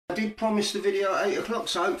I did promise the video at 8 o'clock,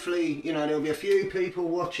 so hopefully, you know, there'll be a few people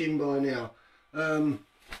watching by now.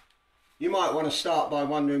 You might want to start by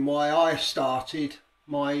wondering why I started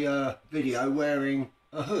my video wearing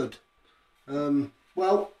a hood.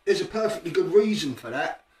 Well, there's a perfectly good reason for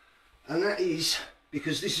that, and that is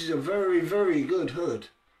because this is a very, very good hood.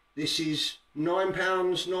 This is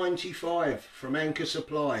 £9.95 from Anchor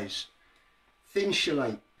Supplies.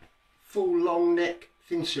 Thinsulate, full long neck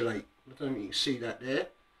Thinsulate. I don't think you can see that there.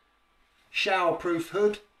 Showerproof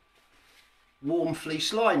hood, warm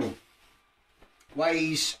fleece lining.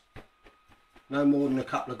 Weighs no more than a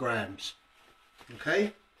couple of grams.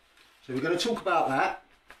 Okay, so we're going to talk about that,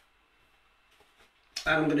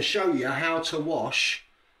 and I'm going to show you how to wash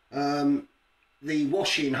the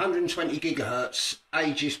washing 120 gigahertz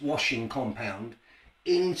Aegis washing compound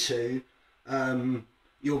into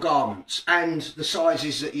your garments, and the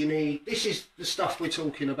sizes that you need. This is the stuff we're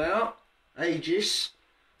talking about, Aegis.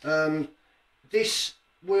 This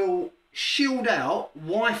will shield out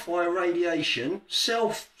Wi-Fi radiation,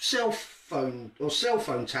 cell phone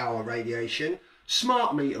tower radiation,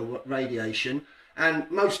 smart meter radiation, and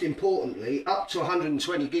most importantly, up to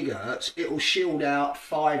 120 gigahertz, it will shield out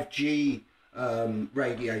 5G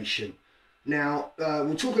radiation. Now,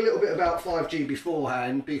 we'll talk a little bit about 5G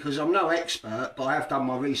beforehand, because I'm no expert, but I have done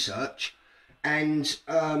my research, and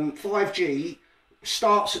 5G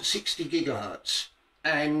starts at 60 gigahertz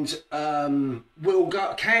and can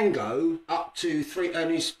go up to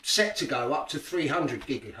and is set to go up to 300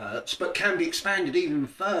 gigahertz, but can be expanded even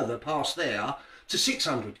further past there to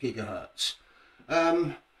 600 gigahertz.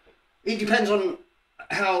 It depends on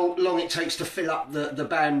how long it takes to fill up the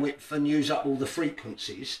bandwidth and use up all the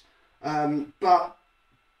frequencies. But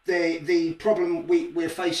the problem we're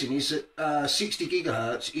facing is that 60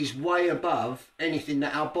 gigahertz is way above anything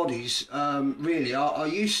that our bodies really are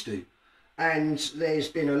used to. And there's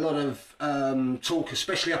been a lot of talk,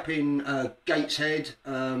 especially up in Gateshead,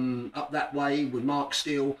 up that way with Mark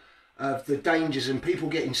Steele, of the dangers and people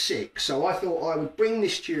getting sick. So I thought I would bring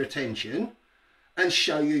this to your attention and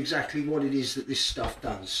show you exactly what it is that this stuff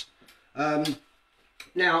does.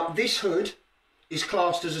 Now, this hood is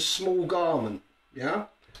classed as a small garment, yeah?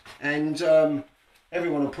 And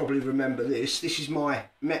everyone will probably remember this. This is my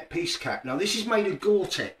Met Peace cap. Now, this is made of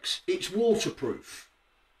Gore-Tex. It's waterproof.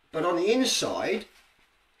 But on the inside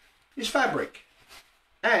is fabric,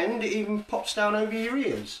 and it even pops down over your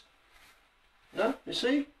ears. Yeah, you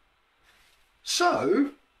see? So,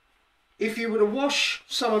 if you were to wash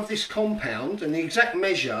some of this compound, and the exact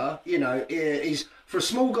measure, you know, is for a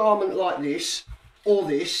small garment like this, or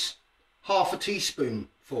this, half a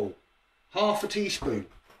teaspoonful. Half a teaspoon.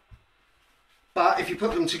 But if you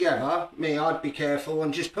put them together, I'd be careful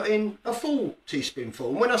and just put in a full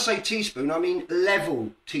teaspoonful. And when I say teaspoon, I mean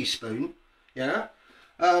level teaspoon, yeah?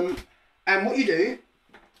 And what you do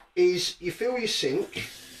is you fill your sink.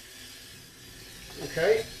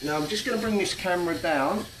 Okay, now I'm just going to bring this camera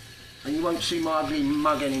down, and you won't see my ugly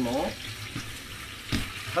mug anymore.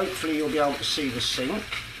 Hopefully you'll be able to see the sink.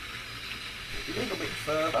 A little bit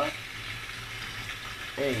further.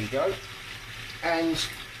 There you go. And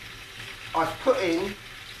I've put in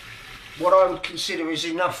what I would consider is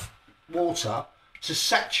enough water to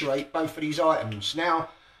saturate both of these items. Now,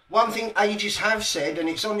 one thing Aegis have said, and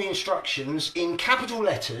it's on the instructions in capital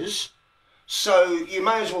letters, so you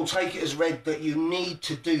may as well take it as read that you need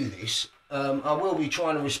to do this. I will be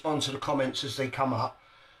trying to respond to the comments as they come up.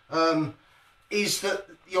 Is that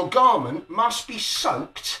your garment must be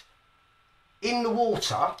soaked in the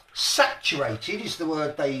water, saturated is the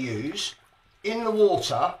word they use, in the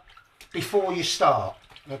water before you start.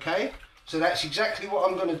 Okay, so that's exactly what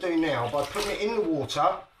I'm going to do now by putting it in the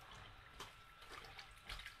water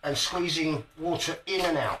and squeezing water in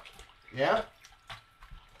and out. Yeah,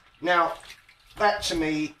 now that to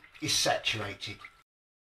me is saturated,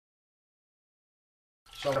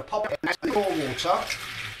 so I'm going to pop it in more water,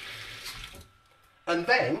 and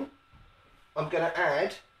then I'm going to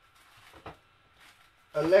add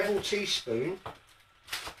a level teaspoon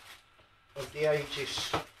of the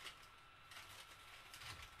Aegis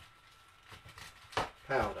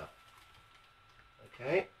powder.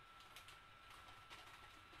 Okay,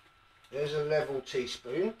 there's a level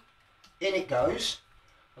teaspoon. In it goes.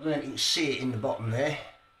 I don't know if you can see it in the bottom there,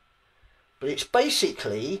 but it's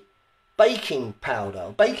basically baking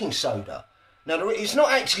powder, baking soda. Now, it's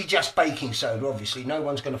not actually just baking soda, obviously. No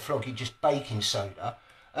one's going to flog you just baking soda.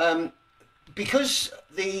 Because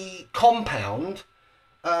the compound,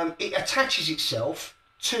 it attaches itself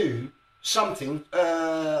to something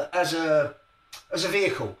as a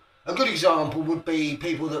vehicle. A good example would be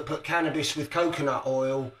people that put cannabis with coconut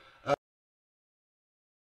oil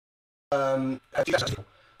So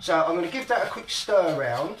I'm going to give that a quick stir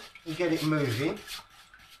around and get it moving.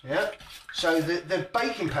 Yeah. So the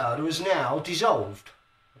baking powder is now dissolved.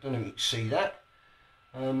 I don't know if you can see that.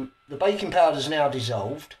 The baking powder is now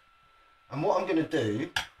dissolved, and what I'm going to do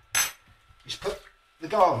is put the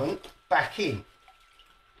garment back in.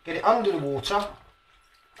 Get it under the water,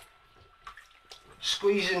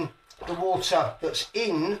 squeezing the water that's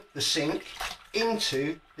in the sink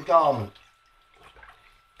into the garment.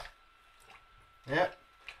 Yeah.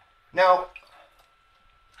 Now,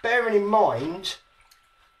 bearing in mind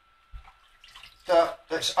that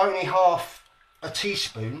that's only half a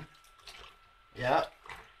teaspoon, yeah,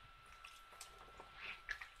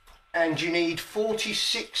 and you need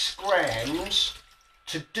 46 grams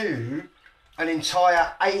to do an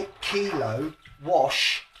entire 8 kilo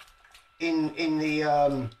wash in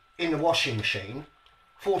the washing machine.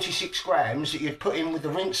 46 grams that you'd put in with the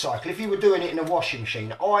rinse cycle. If you were doing it in a washing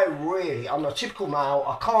machine, I'm a typical male.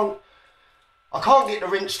 I can't get the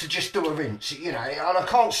rinse to just do a rinse, you know, and I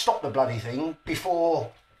can't stop the bloody thing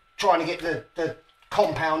before trying to get the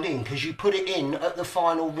compound in, because you put it in at the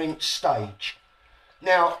final rinse stage.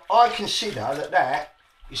 Now, I consider that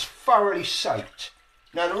is thoroughly soaked.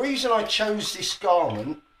 Now, the reason I chose this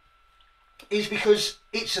garment is because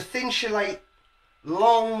it's a thin chelate,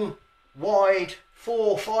 long, wide,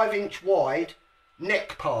 4 or 5 inch wide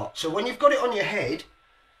neck part. So when you've got it on your head,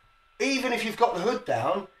 even if you've got the hood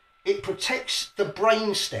down, it protects the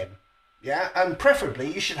brain stem. Yeah, and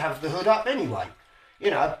preferably you should have the hood up anyway,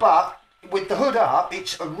 you know, but with the hood up,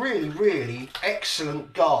 it's a really, really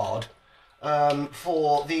excellent guard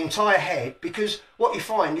for the entire head, because what you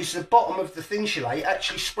find is the bottom of the thin chelate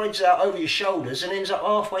actually spreads out over your shoulders and ends up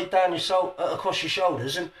halfway down across your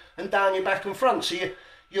shoulders and down your back and front. So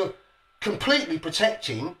you're completely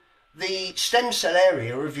protecting the stem cell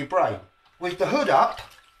area of your brain. With the hood up,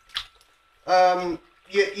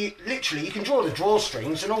 you literally, you can draw the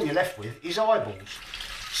drawstrings and all you're left with is eyeballs.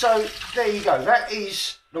 So there you go. That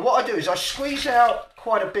is, now what I do is I squeeze out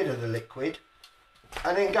quite a bit of the liquid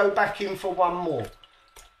and then go back in for one more.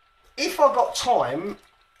 If I've got time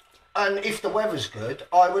and if the weather's good,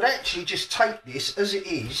 I would actually just take this as it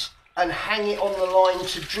is and hang it on the line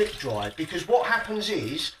to drip dry, because what happens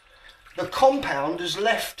is the compound has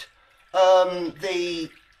left the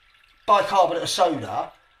bicarbonate of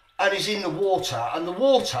soda and is in the water, and the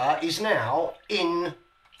water is now in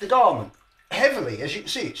the garment heavily. As you can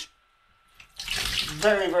see, it's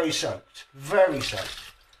very, very soaked, very soaked.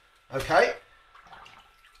 Okay.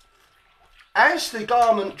 As the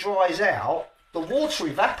garment dries out, the water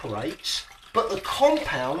evaporates, but the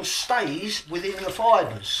compound stays within the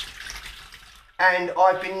fibres. And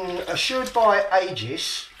I've been assured by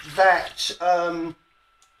Aegis that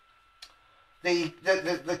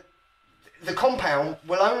the compound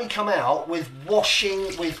will only come out with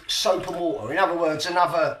washing with soap and water. In other words,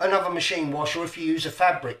 another machine wash, or if you use a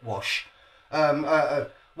fabric wash,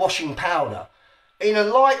 washing powder. In a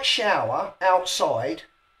light shower outside,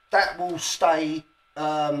 that will stay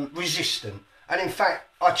resistant. And in fact,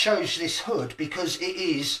 I chose this hood because it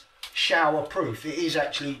is shower proof. It is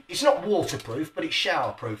actually, it's not waterproof, but it's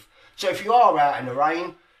shower proof. So if you are out in the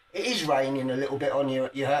rain, it is raining a little bit on your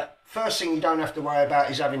hat, first thing you don't have to worry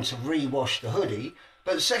about is having to re-wash the hoodie.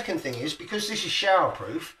 But the second thing is, because this is shower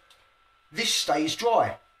proof, this stays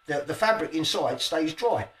dry. The fabric inside stays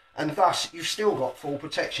dry, and thus you've still got full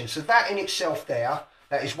protection. So that in itself there,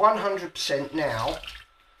 that is 100% now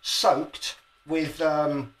soaked with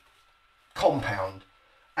compound.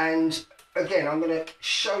 And again, I'm going to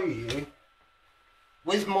show you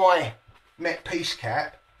with my Met Peace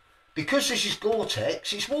cap, because this is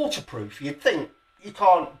Gore-Tex, it's waterproof. You'd think you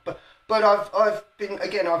can't, but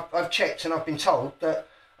I've checked and I've been told that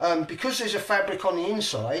because there's a fabric on the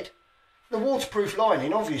inside, the waterproof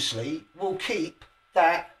lining obviously will keep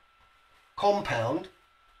that compound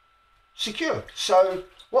secure. So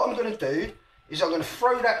what I'm going to do is I'm going to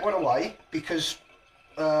throw that one away, because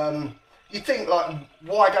you think, like,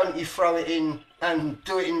 why don't you throw it in and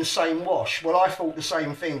do it in the same wash? Well, I thought the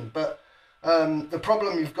same thing, but the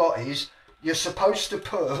problem you've got is you're supposed to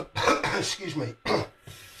put excuse me,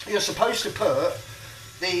 you're supposed to put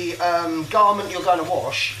the garment you're going to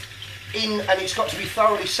wash in, and it's got to be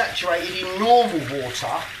thoroughly saturated in normal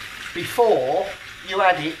water before you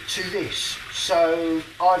add it to this. So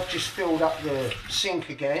I've just filled up the sink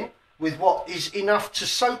again with what is enough to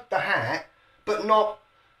soak the hat but not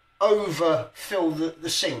overfill the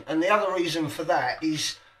sink. And the other reason for that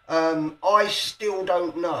is I still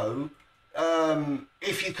don't know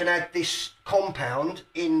if you can add this compound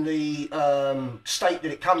in the state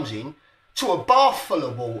that it comes in to a bath full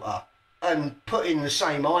of water. and put in the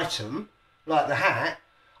same item, like the hat,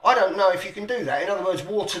 I don't know if you can do that. In other words,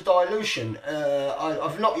 water dilution.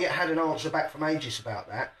 I've not yet had an answer back from Aegis about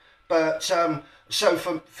that. But so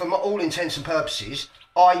for all intents and purposes,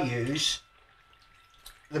 I use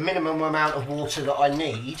the minimum amount of water that I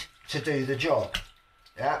need to do the job.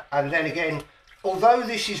 Yeah, and then again, although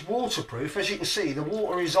this is waterproof, as you can see, the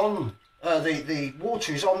water is on. The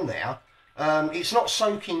water is on there. It's not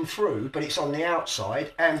soaking through, but it's on the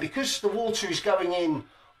outside. And because the water is going in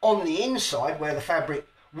on the inside, where the fabric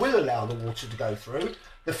will allow the water to go through,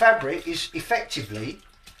 the fabric is effectively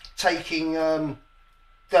taking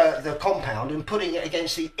the compound and putting it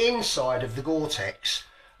against the inside of the Gore-Tex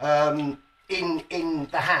in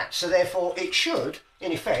the hat. So therefore, it should,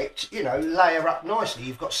 in effect, you know, layer up nicely.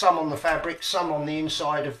 You've got some on the fabric, some on the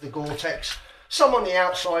inside of the Gore-Tex, some on the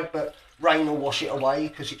outside, but rain will wash it away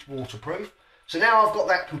because it's waterproof. So now I've got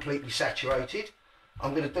that completely saturated.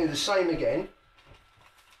 I'm going to do the same again,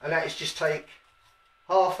 and that is just take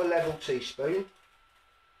half a level teaspoon.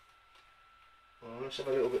 Let's have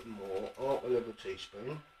a little bit more, half a level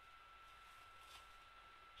teaspoon.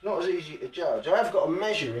 It's not as easy to judge. I have got a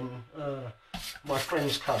measure in my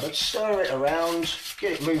friend's cupboard. Stir it around,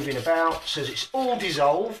 get it moving about, so it's all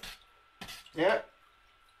dissolved. Yeah.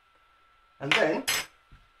 And then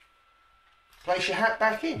place your hat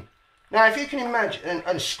back in. Now, if you can imagine,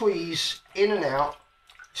 and squeeze in and out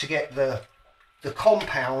to get the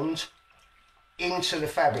compound into the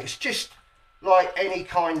fabric. It's just like any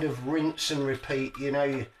kind of rinse and repeat, you know,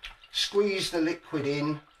 you squeeze the liquid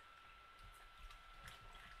in.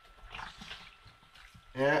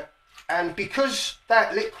 Yeah, and because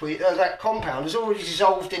that liquid, that compound is already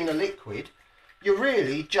dissolved in the liquid, you're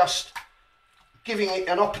really just giving it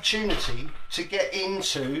an opportunity to get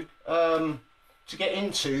into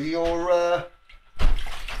your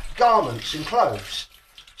garments and clothes.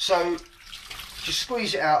 So just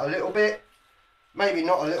squeeze it out a little bit, maybe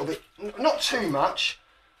not a little bit, not too much,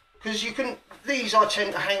 because you can. These I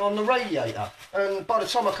tend to hang on the radiator, and by the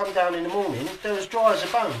time I come down in the morning, they're as dry as a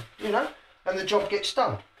bone, you know, and the job gets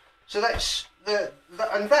done. So that's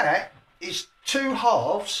and that is 2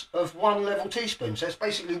 halves of 1 level teaspoon. So it's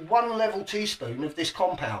basically 1 level teaspoon of this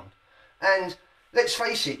compound. And let's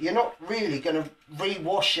face it, you're not really going to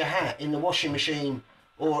re-wash your hat in the washing machine.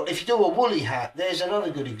 Or if you do a woolly hat, there's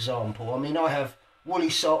another good example. I mean, I have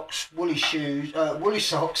woolly socks, woolly shoes, woolly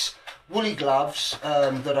socks, woolly gloves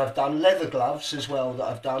that I've done, leather gloves as well that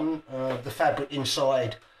I've done. The fabric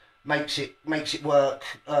inside makes it work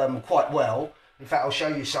quite well. In fact, I'll show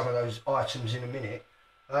you some of those items in a minute.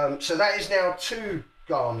 So that is now 2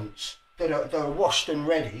 garments that are washed and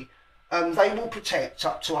ready. They will protect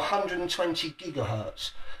up to 120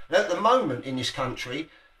 gigahertz. And at the moment in this country,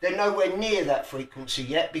 they're nowhere near that frequency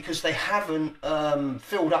yet because they haven't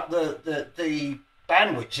filled up the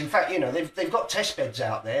bandwidth. In fact, you know, they've got test beds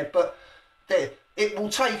out there, but it will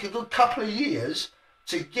take a good couple of years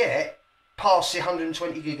to get past the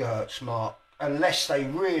 120 gigahertz mark, unless they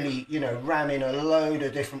really, you know, ram in a load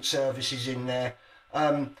of different services in there.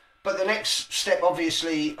 But the next step,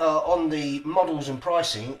 obviously, on the models and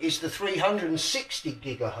pricing is the 360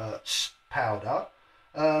 gigahertz powder,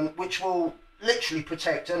 which will literally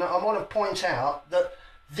protect. And I want to point out that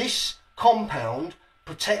this compound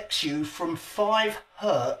protects you from 5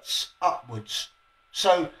 hertz upwards.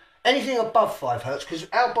 So anything above 5 hertz, because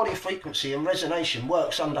our body frequency and resonation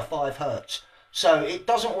works under 5 hertz, so it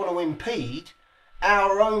doesn't want to impede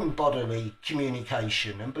our own bodily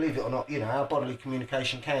communication. And believe it or not, you know, our bodily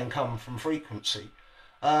communication can come from frequency.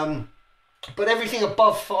 But everything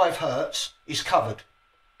above 5 hertz is covered.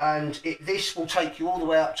 And this will take you all the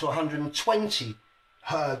way up to 120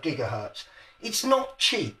 gigahertz. It's not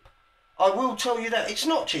cheap. I will tell you that. It's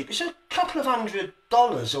not cheap. It's a couple of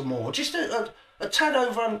 $100 or more. Just a tad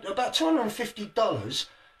over, about $250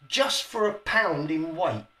 just for a pound in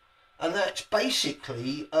weight. And that's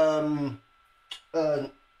basically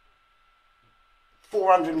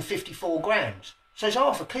 454 grams. So it's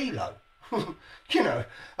half a kilo. You know,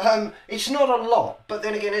 it's not a lot, but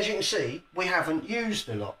then again, as you can see, we haven't used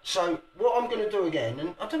a lot. So what I'm going to do again,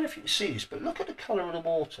 and I don't know if you can see this, but look at the colour of the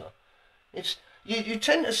water. It's you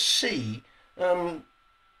tend to see a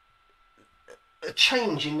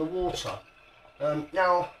change in the water.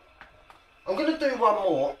 Now, I'm going to do one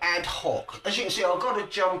more ad hoc. As you can see, I've got a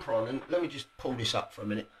jumper on, and let me just pull this up for a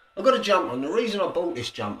minute. I've got a jumper on. The reason I bought this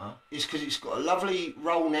jumper is because it's got a lovely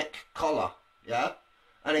roll neck collar, yeah?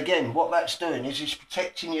 And again, what that's doing is it's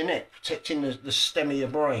protecting your neck, protecting the stem of your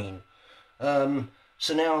brain.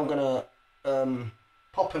 So now I'm going to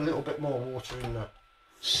pop a little bit more water in the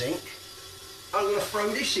sink. I'm going to throw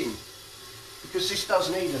this in, because this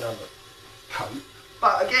does need another coat.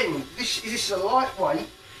 But again, this is a lightweight,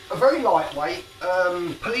 a very lightweight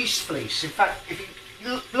police fleece. In fact, if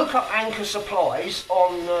you look up Anchor Supplies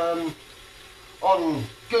on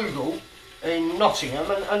Google in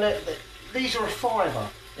Nottingham, and these are a £5,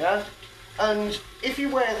 yeah. And if you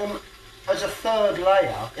wear them as a third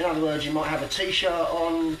layer, in other words, you might have a t-shirt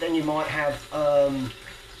on, then you might have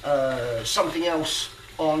something else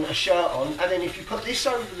on, a shirt on, and then if you put this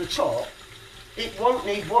over the top, it won't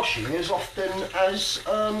need washing as often as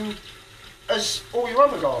all your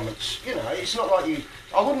other garments. You know, it's not like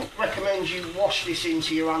I wouldn't recommend you wash this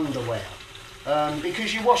into your underwear,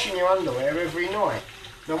 because you're washing your underwear every night.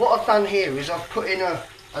 Now what I've done here is I've put in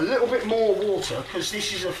a little bit more water, because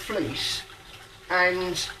this is a fleece,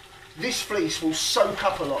 and this fleece will soak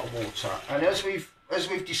up a lot of water, and as we've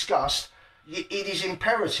discussed, it is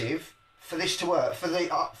imperative for this to work, for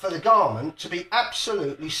the garment to be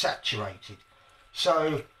absolutely saturated.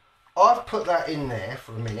 So I've put that in there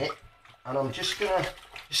for a minute, and I'm just gonna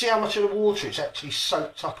see how much of the water it's actually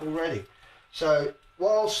soaked up already. So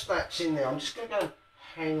whilst that's in there, I'm just gonna go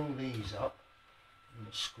hang these up in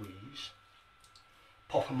the squeeze,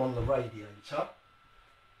 pop them on the radiator.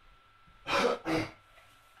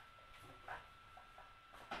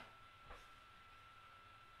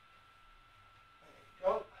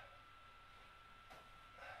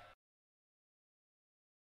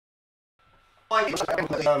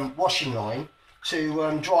 Washing line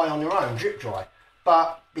to dry on your own, drip dry,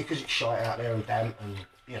 but because it's shite out there and damp, and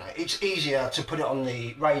you know, it's easier to put it on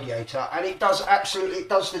the radiator, and it does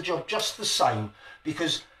the job just the same,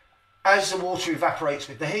 because as the water evaporates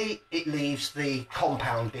with the heat, it leaves the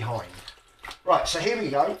compound behind. Right, so here we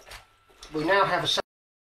go. We now have a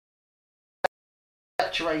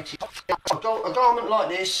saturated a garment like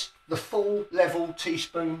this, the full level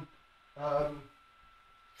teaspoon,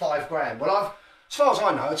 5 gram. Well, as far as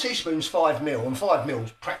I know, a teaspoon's 5 mil, and 5 mil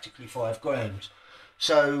is practically 5 grams.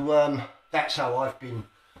 So that's how I've been,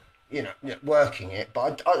 you know, working it.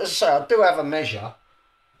 But as I say, I do have a measure.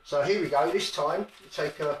 So here we go. This time, you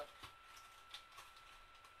take a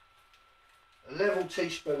level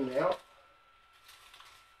teaspoon now.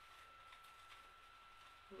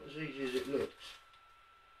 Not as easy as it looks.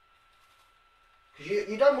 Because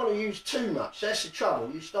you don't want to use too much. That's the trouble.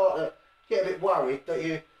 You start to get a bit worried that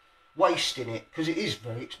you're wasting it, because it is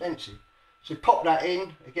very expensive. So pop that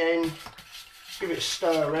in again, give it a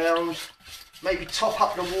stir around, maybe top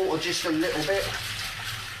up the water just a little bit.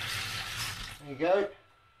 There you go.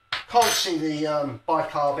 Can't see the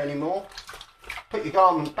bicarb anymore. Put your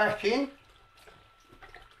garment back in.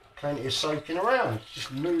 Plenty of soaking around.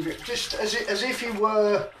 Just move it, just as if you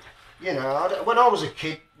were, you know, when I was a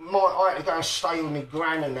kid, I had to go and stay with my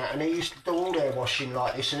gran and that, and they used to do all their washing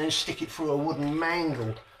like this and then stick it through a wooden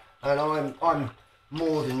mangle. And I'm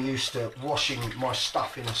more than used to washing my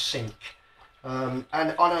stuff in a sink. And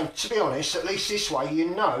to be honest, at least this way,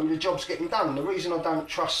 you know the job's getting done. The reason I don't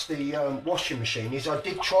trust the washing machine is I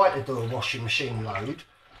did try to do a washing machine load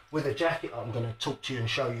with a jacket I'm going to talk to you and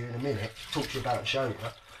show you in a minute, talk to you about and show you.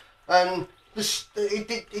 And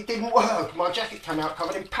it didn't work. My jacket came out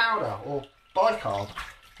covered in powder or bicarb.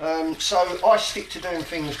 So I stick to doing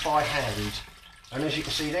things by hand. And as you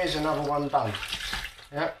can see, there's another one done.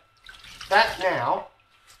 Yeah. That now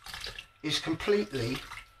is completely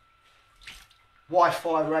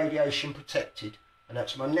Wi-Fi radiation protected, and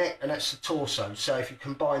that's my neck and that's the torso. So if you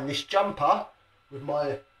combine this jumper with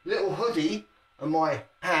my little hoodie and my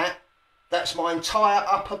hat, that's my entire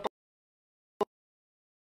upper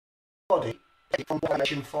body from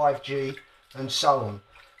 5G and so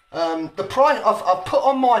on. The price I've put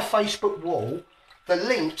on my Facebook wall the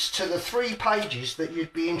links to the 3 pages that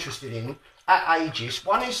you'd be interested in at Aegis.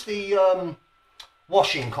 One is the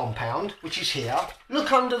washing compound, which is here.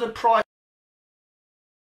 Look under the pricing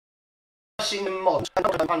and mods,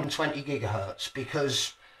 120 gigahertz,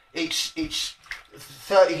 because it's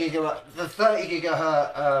 30 gigahertz. The 30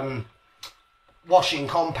 gigahertz washing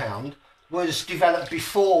compound was developed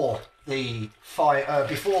before the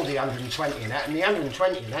 120 and that, and the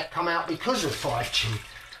 120 and that come out because of 5G.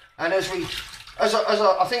 And as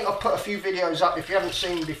I think I've put a few videos up if you haven't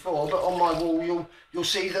seen before, but on my wall you'll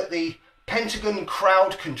see that the Pentagon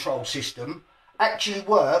crowd control system actually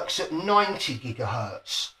works at 90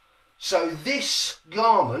 gigahertz. So this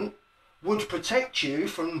garment would protect you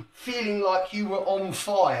from feeling like you were on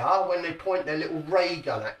fire when they point their little ray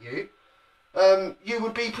gun at you. You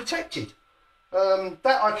would be protected.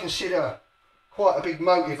 That I consider quite a big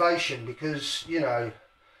motivation, because, you know,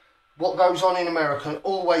 what goes on in America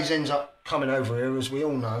always ends up coming over here, as we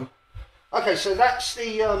all know. Okay, so that's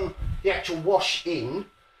the actual wash in.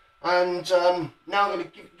 And now I'm going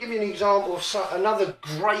to give you an example of another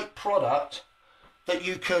great product that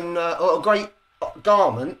you can, or a great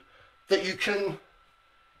garment that you can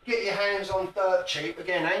get your hands on dirt cheap.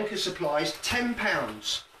 Again, Anchor Supplies,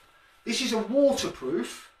 £10. This is a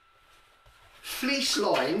waterproof, fleece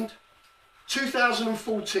lined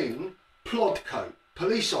 2014 plod coat,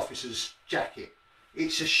 police officer's jacket.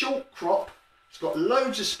 It's a short crop, it's got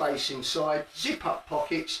loads of space inside, zip up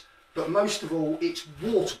pockets, but most of all it's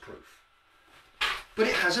waterproof. But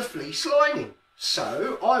it has a fleece lining.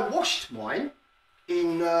 So I washed mine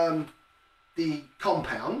in the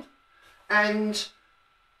compound, and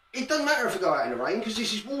it doesn't matter if I go out in the rain because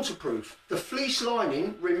this is waterproof. The fleece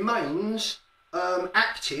lining remains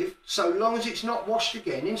active so long as it's not washed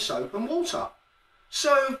again in soap and water.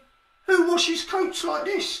 So who washes coats like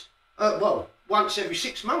this? Well, once every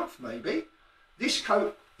 6 months maybe. This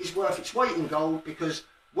coat is worth its weight in gold because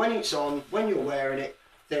when it's on, when you're wearing it,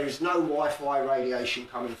 there is no Wi-Fi radiation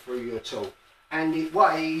coming through you at all. And it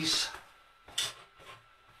weighs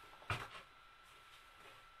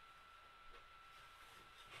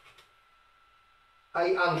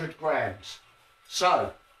 800 grams.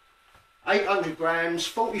 So 800 grams,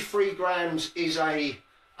 43 grams is a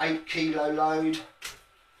 8 kilo load.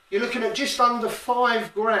 You're looking at just under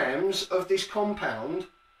 5 grams of this compound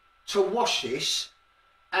to wash this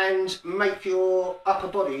and make your upper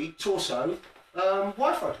body, torso,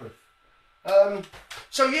 Wi-Fi proof.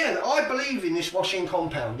 So yeah, I believe in this washing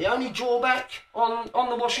compound. The only drawback on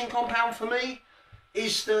the washing compound for me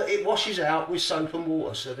is that it washes out with soap and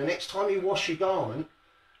water. So the next time you wash your garment,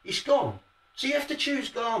 it's gone. So you have to choose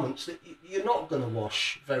garments that you're not going to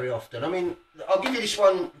wash very often. I mean, I'll give you this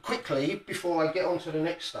one quickly before I get on to the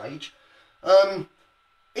next stage.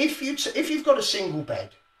 If you've got a single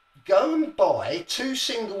bed, go and buy 2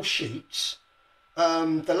 single sheets.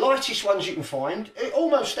 The lightest ones you can find,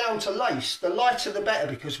 almost down to lace. The lighter the better,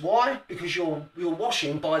 because why? Because you're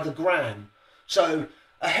washing by the gram. So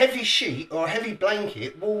a heavy sheet or a heavy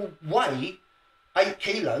blanket will weigh 8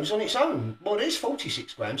 kilos on its own. Well, it is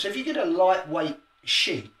 46 grams. So if you get a lightweight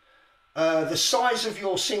sheet, the size of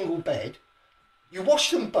your single bed, you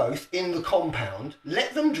wash them both in the compound,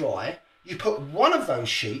 let them dry. You put one of those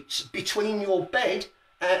sheets between your bed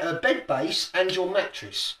base and your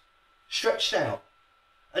mattress, stretched out,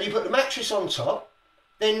 and you put the mattress on top.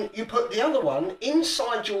 Then you put the other one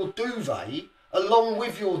inside your duvet, along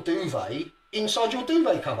with your duvet, inside your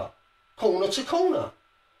duvet cover, corner to corner.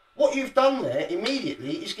 What you've done there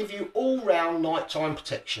immediately is give you all-round nighttime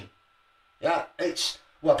protection. Yeah, it's,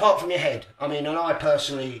 well, apart from your head. I mean, and I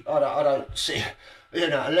personally, I don't see, you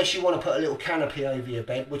know, unless you want to put a little canopy over your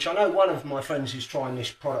bed, which I know one of my friends who's trying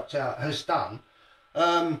this product out has done.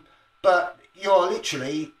 But you're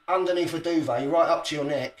literally underneath a duvet right up to your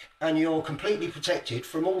neck, and you're completely protected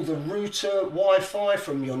from all the router Wi-Fi,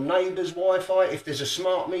 from your neighbour's Wi-Fi, if there's a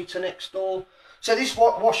smart meter next door. So this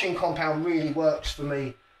washing compound really works for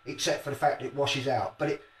me, except for the fact it washes out.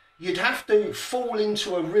 But you'd have to fall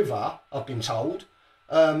into a river, I've been told,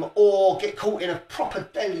 or get caught in a proper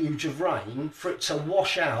deluge of rain for it to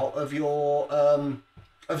wash out of your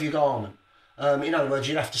garment. In other words,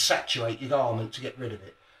 you'd have to saturate your garment to get rid of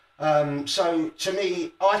it. So to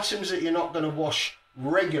me, items that you're not going to wash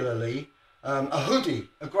regularly, a hoodie,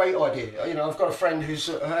 a great idea. You know, I've got a friend who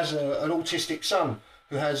has an autistic son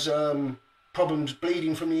who has problems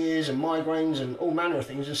bleeding from the ears and migraines and all manner of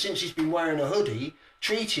things, and since he's been wearing a hoodie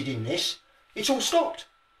treated in this, it's all stopped.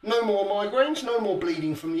 No more migraines, no more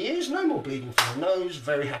bleeding from the ears, no more bleeding from the nose.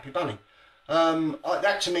 Very happy bunny.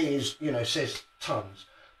 That to me is, you know, says tons.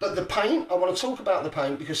 But the paint, I want to talk about the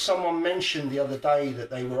paint because someone mentioned the other day that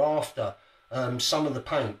they were after some of the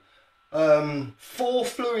paint. 4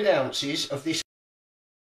 fluid ounces of this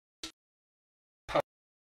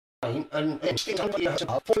paint, and 4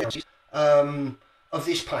 ounces of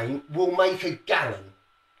this paint will make a gallon,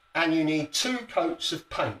 and you need 2 coats of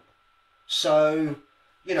paint. So,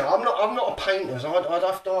 you know, I'm not a painter. I'd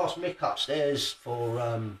have to ask Mick upstairs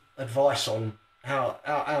for advice on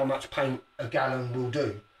how much paint a gallon will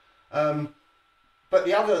do. But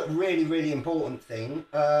the other really important thing,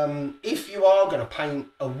 if you are going to paint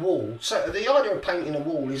a wall, so the idea of painting a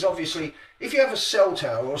wall is obviously if you have a cell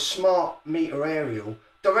tower or a smart meter aerial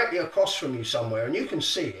directly across from you somewhere and you can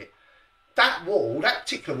see it, that wall, that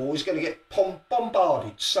particular wall is going to get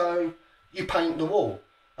bombarded, so you paint the wall.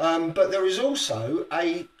 But there is also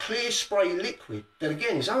a clear spray liquid that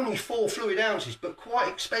again is only 4 fluid ounces but quite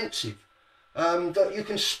expensive, that you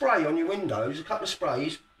can spray on your windows, a couple of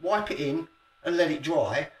sprays, wipe it in and let it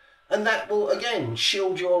dry, and that will again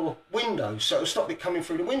shield your windows, so it'll stop it coming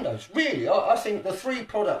through the windows. Really, I think the 3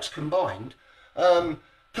 products combined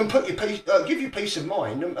can put your give you peace of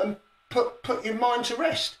mind and put your mind to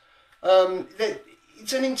rest.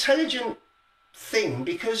 It's an intelligent thing,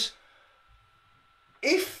 because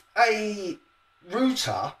if a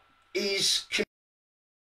router is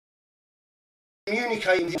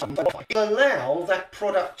communicating, allow that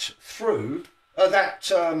product through,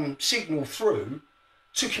 signal through,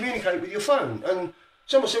 to communicate with your phone. And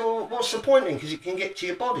someone said, well, what's the point then? Because it can get to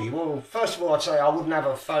your body. Well, first of all, I'd say I wouldn't have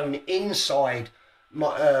a phone inside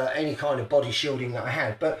my, any kind of body shielding that I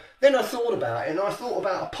had. But then I thought about it, and I thought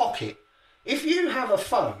about a pocket. If you have a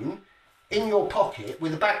phone in your pocket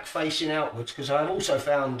with the back facing outwards, because I've also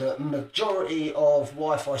found that majority of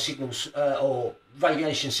Wi-Fi signals or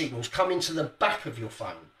radiation signals come into the back of your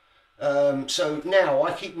phone. So now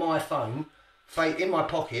I keep my phone in my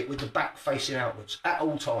pocket with the back facing outwards at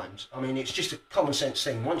all times. I mean, it's just a common sense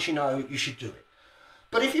thing. Once you know, you should do it.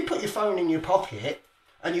 But if you put your phone in your pocket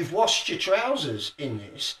and you've washed your trousers in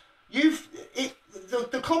this,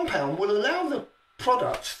 the compound will allow the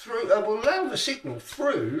product through, will allow the signal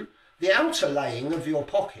through the outer laying of your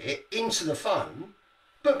pocket into the phone.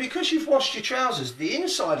 But because you've washed your trousers, the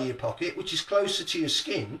inside of your pocket, which is closer to your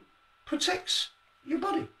skin, protects your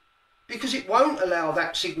body, because it won't allow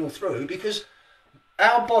that signal through, because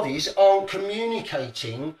our bodies aren't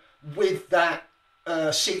communicating with that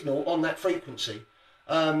signal on that frequency.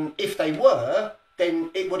 If they were, then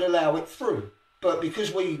it would allow it through. But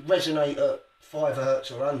because we resonate at 5 hertz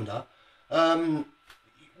or under,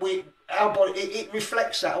 our body, it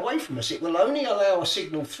reflects that away from us. It will only allow a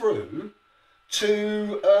signal through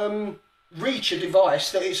to reach a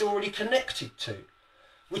device that it's already connected to.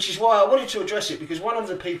 Which is why I wanted to address it, because one of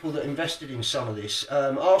the people that invested in some of this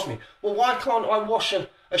asked me, well, why can't I wash a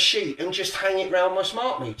sheet and just hang it round my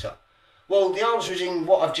smart meter? Well, the answer is in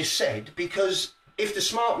what I've just said, because if the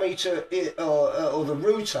smart meter or the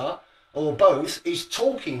router or both is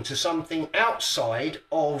talking to something outside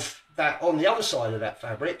of that, on the other side of that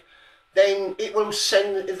fabric, then it will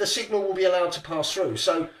send, the signal will be allowed to pass through.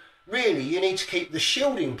 So really, you need to keep the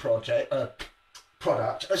shielding product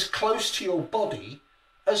as close to your body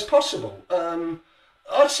as possible.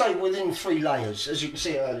 I'd say within 3 layers. As you can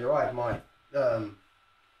see earlier, I had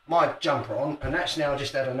my jumper on, and that's now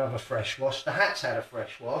just had another fresh wash. The hat's had a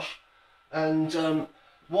fresh wash. And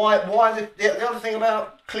why the other thing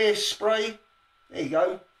about clear spray, there you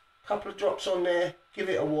go, a couple of drops on there, give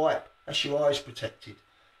it a wipe, that's your eyes protected.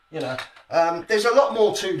 You know, there's a lot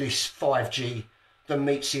more to this 5G than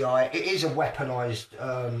meets the eye. It is a weaponized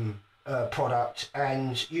product,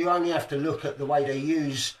 and you only have to look at the way they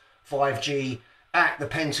use 5G at the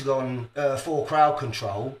Pentagon for crowd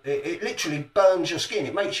control. It literally burns your skin.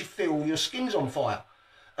 It makes you feel your skin's on fire,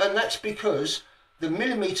 and that's because the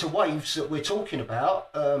millimeter waves that we're talking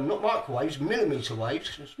about, not microwaves, millimeter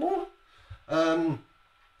waves, small,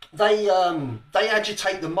 they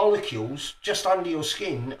agitate the molecules just under your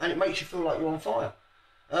skin, and it makes you feel like you're on fire,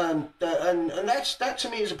 and that to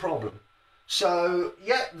me is a problem. So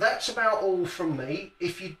yeah, that's about all from me.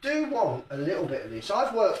 If you do want a little bit of this,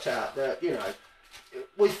 I've worked out that, you know,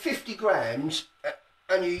 with 50 grams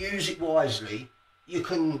and you use it wisely, you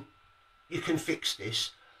can fix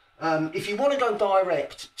this. If you want to go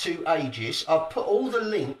direct to Aegis, I've put all the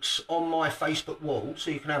links on my Facebook wall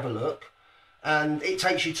so you can have a look, and it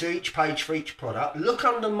takes you to each page for each product. Look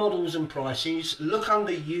under models and prices, look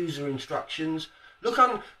under user instructions,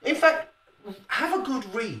 in fact, have a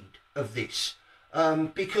good read of this,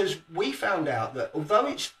 because we found out that although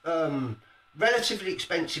it's relatively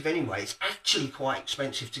expensive anyway, it's actually quite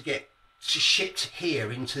expensive to get shipped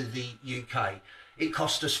here into the UK. It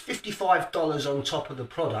cost us $55 on top of the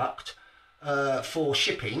product for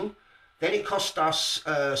shipping. Then it cost us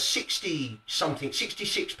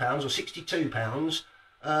 66 pounds or 62 pounds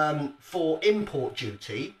for import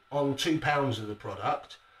duty on £2 of the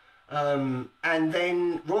product, and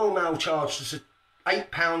then Royal Mail charged us a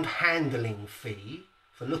 £8 handling fee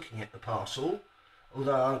for looking at the parcel,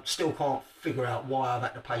 although I still can't figure out why I've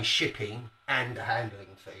had to pay shipping and a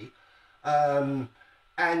handling fee.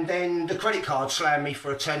 And then the credit card slammed me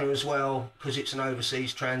for a tenner as well, because it's an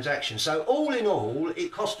overseas transaction. So all in all,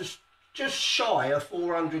 it cost us just shy of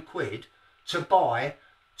 400 quid to buy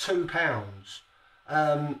 £2.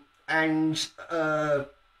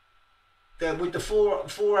 With the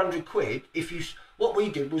 400 quid, what we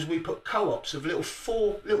did was we put co-ops of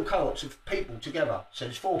four little co-ops of people together. So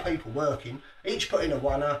there's 4 people working, each put in a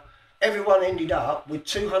 $1. Everyone ended up with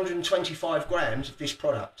 225 grams of this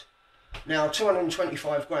product. Now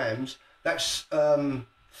 225 grams, that's 4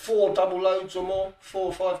 double loads or more, 4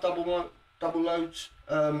 or 5 double loads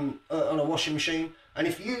on a washing machine. And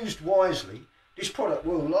if used wisely, this product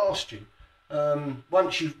will last you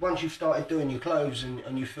Once you've started doing your clothes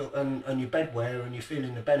and you feel and your bedwear and you're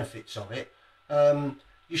feeling the benefits of it,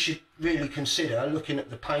 you should really consider looking at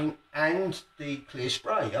the paint and the clear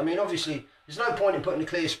spray. I mean, obviously, there's no point in putting the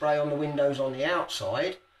clear spray on the windows on the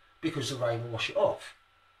outside because the rain will wash it off.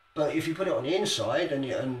 But if you put it on the inside and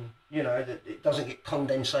you know that it doesn't get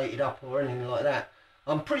condensated up or anything like that,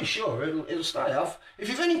 I'm pretty sure it'll stay off. If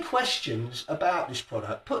you've any questions about this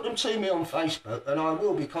product, put them to me on Facebook, and I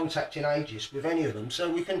will be contacting Aegis with any of them, so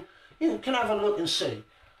we can can have a look and see.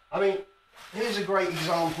 I mean, here's a great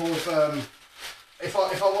example of if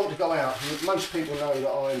I want to go out. Most people know that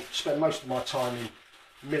I spend most of my time in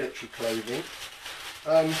military clothing,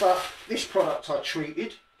 but this product I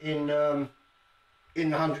treated in the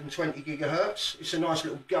 120 gigahertz. It's a nice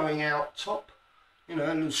little going out top. You know,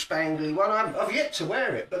 a little spangly one. I've yet to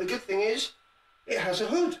wear it, but the good thing is it has a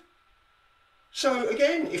hood. So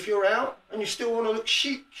again, if you're out and you still want to look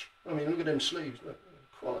chic, I mean, look at them sleeves, look,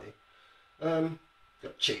 quality.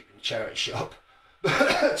 Got cheap in the charity shop,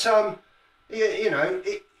 but you know,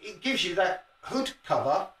 it gives you that hood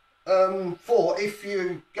cover for if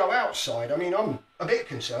you go outside. I mean, I'm a bit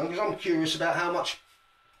concerned because I'm curious about how much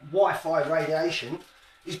Wi-Fi radiation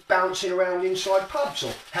is bouncing around inside pubs,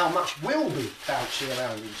 or how much will be bouncing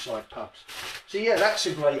around inside pubs. So yeah, that's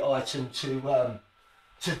a great item to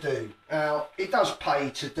do. Now, it does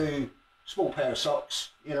pay to do a small pair of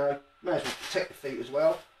socks, you know, may as well protect the feet as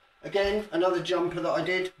well. Again, another jumper that I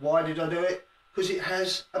did. Why did I do it? Because it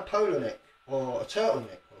has a polo neck, or a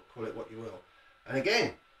turtleneck, or call it what you will. And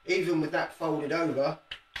again, even with that folded over,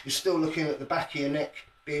 you're still looking at the back of your neck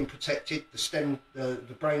being protected, the stem, the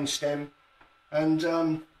brain stem.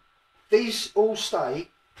 And these all stay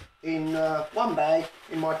in one bag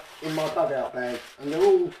in my bug out bag, and they're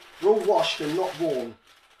all washed and not worn.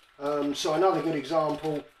 So another good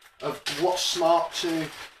example of what's smart to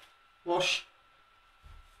wash: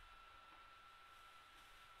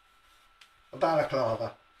 a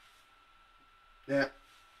balaclava. Yeah,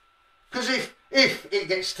 because if it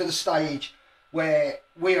gets to the stage where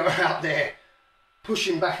we are out there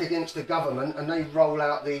pushing back against the government and they roll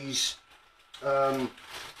out these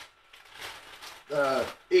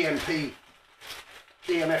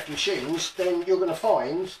EMF machines, then you're going to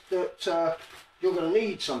find that you're going to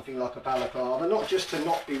need something like a balaclava, not just to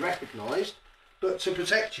not be recognised, but to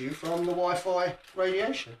protect you from the Wi-Fi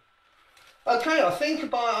radiation. Okay, I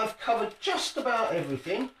think I've covered just about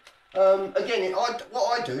everything. Again,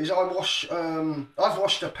 what I do is I wash. I've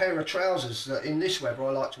washed a pair of trousers that in this weather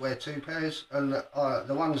I like to wear 2 pairs, and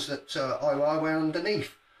the ones that I wear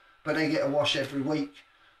underneath, but they get a wash every week.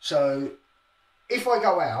 So if I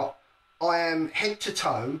go out, I am head to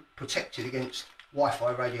toe protected against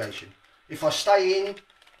Wi-Fi radiation. If I stay in,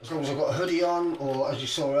 as long as I've got a hoodie on, or as you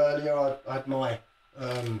saw earlier, I had my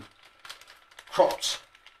cropped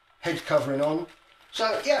head covering on.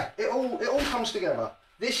 So yeah, it all comes together.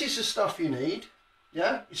 This is the stuff you need.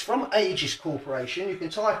 Yeah, it's from Aegis Corporation. You can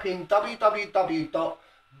type in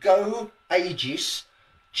www.goaegis,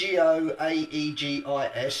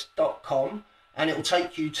 GOAEGIS.com, and it will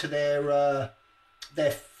take you to their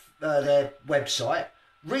website.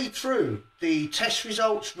 Read through the test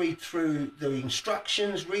results, read through the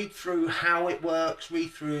instructions, read through how it works,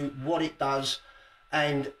 read through what it does,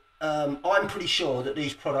 and I'm pretty sure that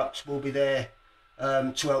these products will be there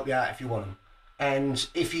to help you out if you want them. And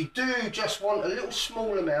if you do just want a little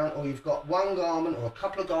small amount, or you've got one garment or a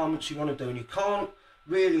couple of garments you want to do and you can't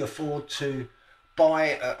really afford to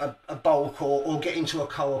buy a bulk or get into a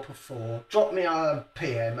co-op of 4, drop me a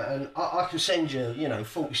PM and I can send you, you know,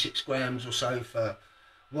 46 grams or so for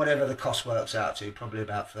whatever the cost works out to, probably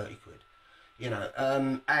about 30 quid. You know,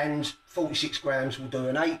 and 46 grams will do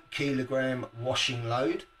an 8 kilogram washing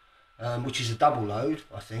load, which is a double load,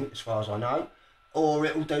 I think, as far as I know. Or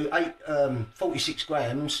it will do 46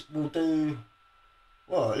 grams will do,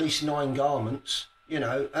 well, at least 9 garments, you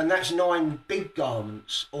know, and that's 9 big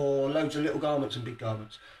garments, or loads of little garments and big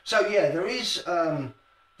garments. So yeah, there is a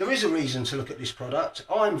reason to look at this product.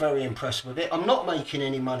 I'm very impressed with it. I'm not making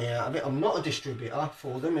any money out of it. I'm not a distributor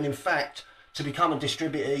for them, and in fact, to become a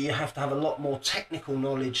distributor, you have to have a lot more technical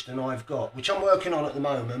knowledge than I've got, which I'm working on at the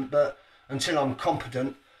moment. But until I'm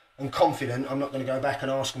competent and confident, I'm not going to go back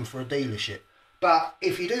and ask them for a dealership. But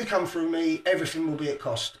if you do come through me, everything will be at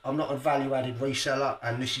cost. I'm not a value-added reseller,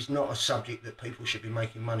 and this is not a subject that people should be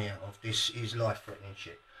making money out of. This is life-threatening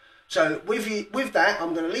shit. So with that,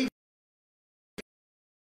 I'm going to leave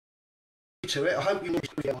you to it. I hope you know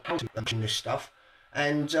how to mention this stuff.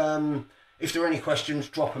 And if there are any questions,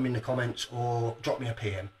 drop them in the comments or drop me a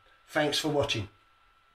PM. Thanks for watching.